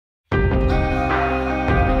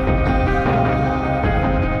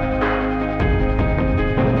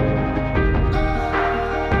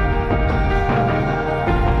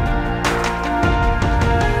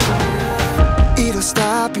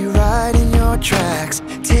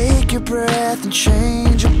breath and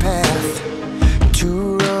change your path to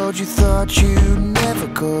a road you thought you'd never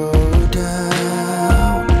go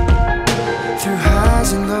down. Through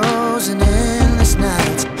highs and lows and endless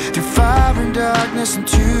nights, through fire and darkness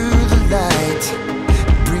into the light.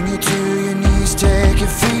 Bring you to your knees, take your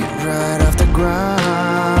feet right off the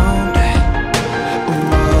ground.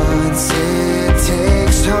 Once it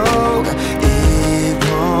takes hold, it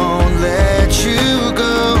won't let you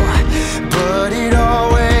go, but it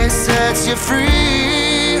always sets you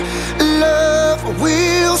free. Love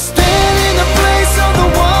will stand in the place of the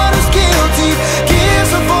one who's guilty,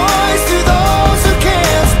 gives a voice to those who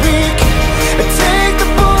can't speak. Take the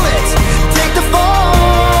bullet, take the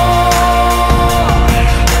fall,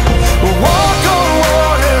 walk on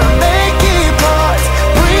water, make it part,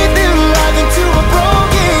 breathe new life into a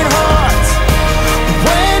broken heart.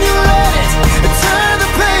 When you let it turn the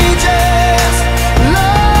pages,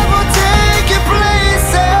 love will take you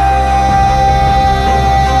places.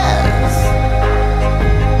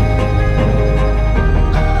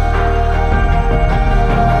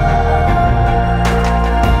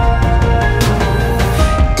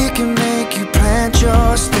 It can make you plant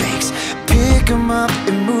your stakes, pick 'em up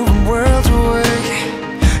and move 'em worlds away.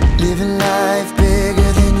 Living life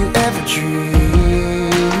bigger than you ever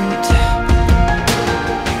dreamed.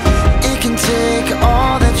 It can take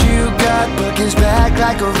all that you got, but gives back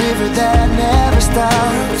like a river that never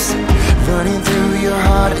stops, running through your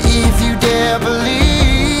heart if you dare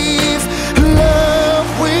believe. Love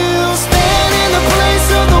will stand in the place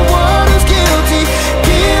of the one who's guilty,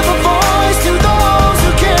 give a voice to those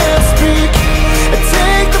who can't speak.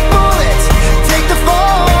 Take the bullet, take the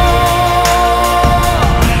fall,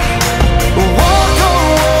 walk on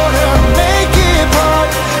water, make it part,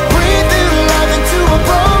 breathe new life into a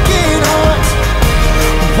broken heart.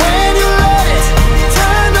 When you let it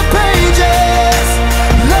turn the pages,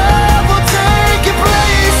 love will take you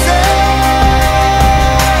places.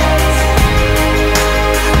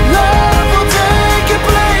 Love will take you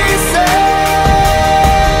places.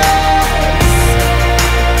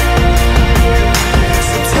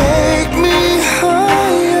 So take me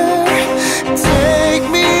higher, take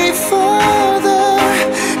me farther,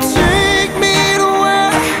 take me to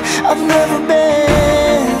where I've never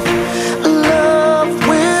been. Love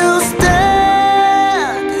will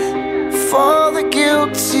stand for the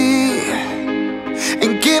guilty.